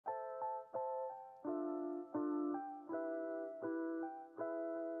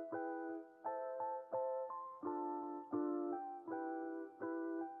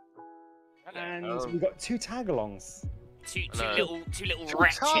And we've got 2 tag-alongs. Two little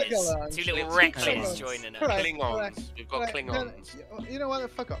wretches. Two little wretches joining us. Right, Klingons. We've got Klingons. You know what?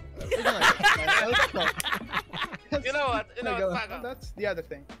 Fuck off. You know what? Fuck off. That's the other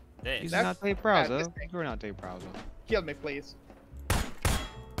thing. He's That's not a browser. this thing. You're not a browser. Kill me, please.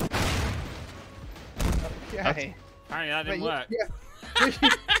 Okay. Apparently that didn't work.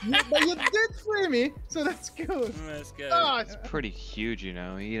 But you did free me, so that's good. That's good. Oh, It's pretty huge, you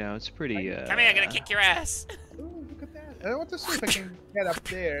know. It's pretty. Come here, I'm gonna kick your ass. Ooh, look at that. I want to see if I can get up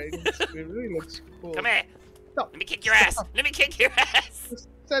there. It really looks cool. Come here. Stop. Let me kick your ass. Let me kick your ass. Just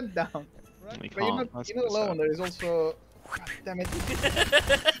sit down. We Right? But can't. you're not alone. There is also. God damn it.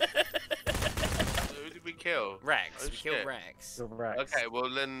 Who did we kill? Rex. Oh, We killed shit. Rex. Okay, well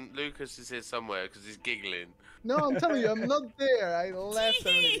then Lucas is here somewhere because he's giggling. No, I'm telling you, I'm not there. I left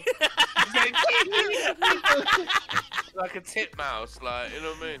already. Like a titmouse, like, you know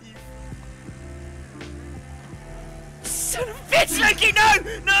what I mean? Son of a bitch, Loki! No!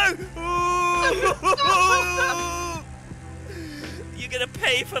 No! You're gonna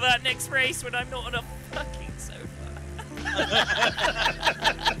pay for that next race when I'm not on a fucking sofa.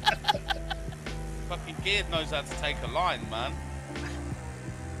 Fucking Geared knows how to take a line, man.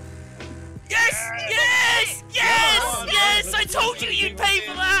 Yes! Yes! Yes! Yes! I told you you'd pay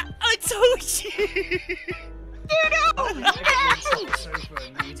for that! I told you!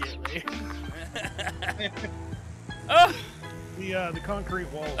 Immediately. Oh! The concrete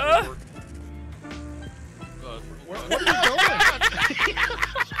wall. Oh! Where are you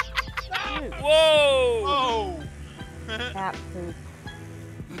going? Whoa! Oh! Captain.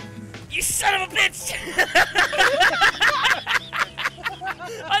 You son of a bitch!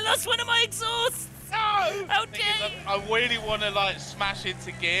 I lost one of my exhausts! No! How dare you! I really want to like smash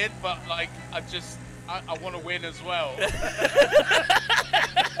into Geared, but like I want to win as well.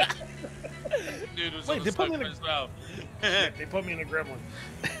 Noodles Wait, on they the put me sofa in a- as well. They put me in a gremlin.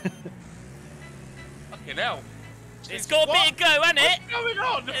 Fucking hell. It's got a bit of go, hasn't it? What's going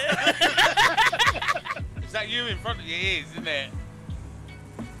on? Is that you in front of your ears, isn't it?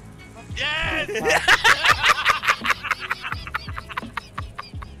 Yes!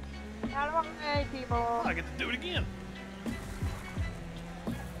 Hello, people. I get to do it again.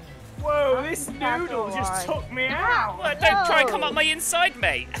 Whoa, this noodle just took me out! Well, don't try and come No. up my inside,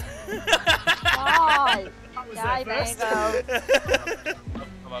 mate. Die. Die, fast. Mango.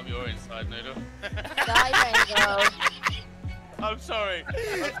 Come up your inside, Noodle. Die, Mango. I'm sorry. I'm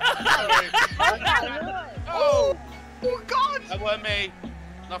sorry. Oh, my Lord. Oh! Oh, God! That wasn't me.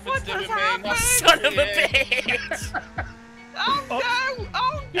 Nothing to do with me. Nothing Son to of do a with you. bitch! Oh, no!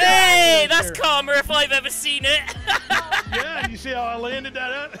 Oh, no! Hey, that's karma if I've ever seen it. Yeah, you see how I landed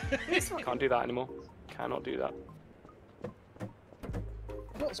that? Can't do that anymore. Cannot do that.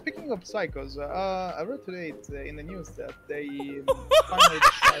 Well, speaking of psychos, I read today in the news that they finally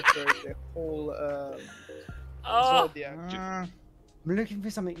deciphered the whole Oh. zodiac. Uh, I'm looking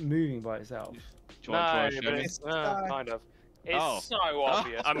for something moving by itself. No, but it's kind of. It's so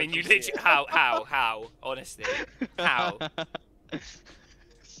obvious. I mean, you literally. How? Honestly. How?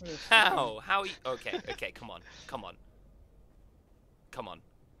 How? How? Okay, come on.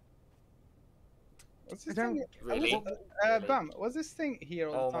 What's this don't- thing? Really? Bam, what's this thing here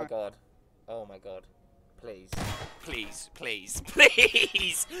all the time? god. Oh my god. Please. Please.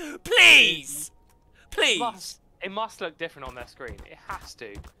 It must look different on their screen. It has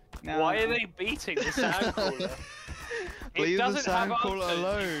to. No. Why are they beating the sound cooler? Leave It the doesn't sound have cooler answers.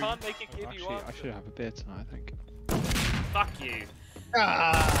 alone. You can't make it give you Actually, I answers. should have a beer tonight, I think. Fuck you.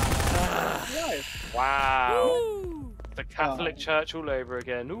 Right. Wow. Woo. The Catholic Church all over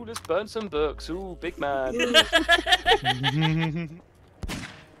again. Ooh, let's burn some books. Ooh, big man.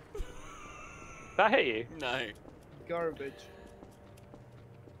 That hit you? No. Garbage.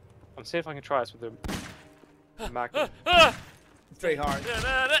 I'm seeing if I can try this with the magnet. It's very hard.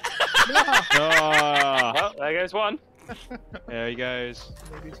 Ah, Well, there goes one. there he goes.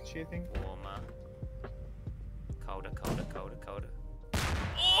 Maybe it's cheating. Warmer. Colder.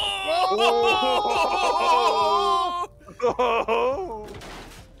 Oh!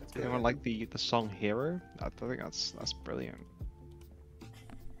 Anyone like the song Hero? I think that's brilliant.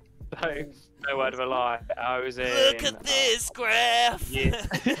 No word of a lie. I was in. Look at this graph. Yeah.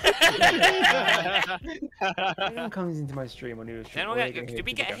 Anyone comes into my stream on Noodle stream. Did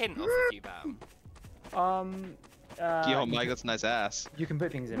we get a hint off of you, Bam? Yo, Mike, that's a nice ass. You can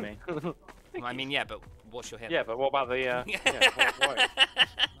put things in me. I mean, yeah, but what's your hint? Yeah, but what about the? Yeah, what?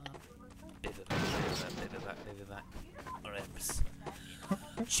 Bit of that. Ribs.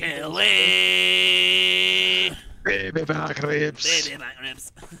 Chili. Baby back ribs. Baby back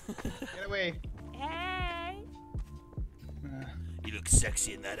ribs. Get away. way. Hey. Uh, You look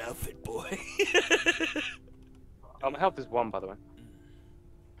sexy in that outfit, boy. Health is 1, by the way.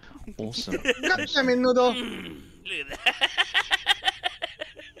 Awesome. God damn it, Noodle. Look at that.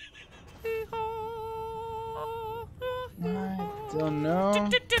 I don't know.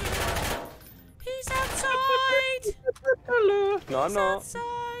 He's outside. No, I'm not. Outside.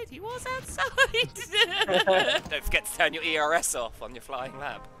 He was outside. Don't forget to turn your ERS off on your flying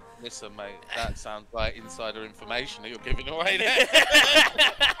lab. Listen, mate, that sounds like insider information that you're giving away there.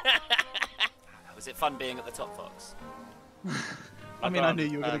 Was it fun being at the Top Fox? I mean, I knew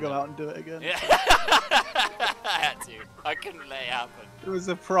you were going to go out and do it again. Yeah. I had to. I couldn't let it happen. It was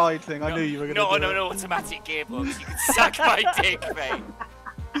a pride thing. I knew you were going to Not do on it. an automatic gearbox. You can suck my dick, mate.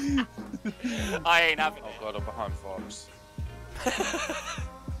 I ain't having Oh it. god, I'm behind Fox.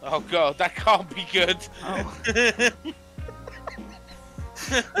 Oh god, that can't be good.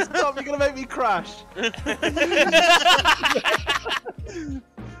 Stop, you're going to make me crash.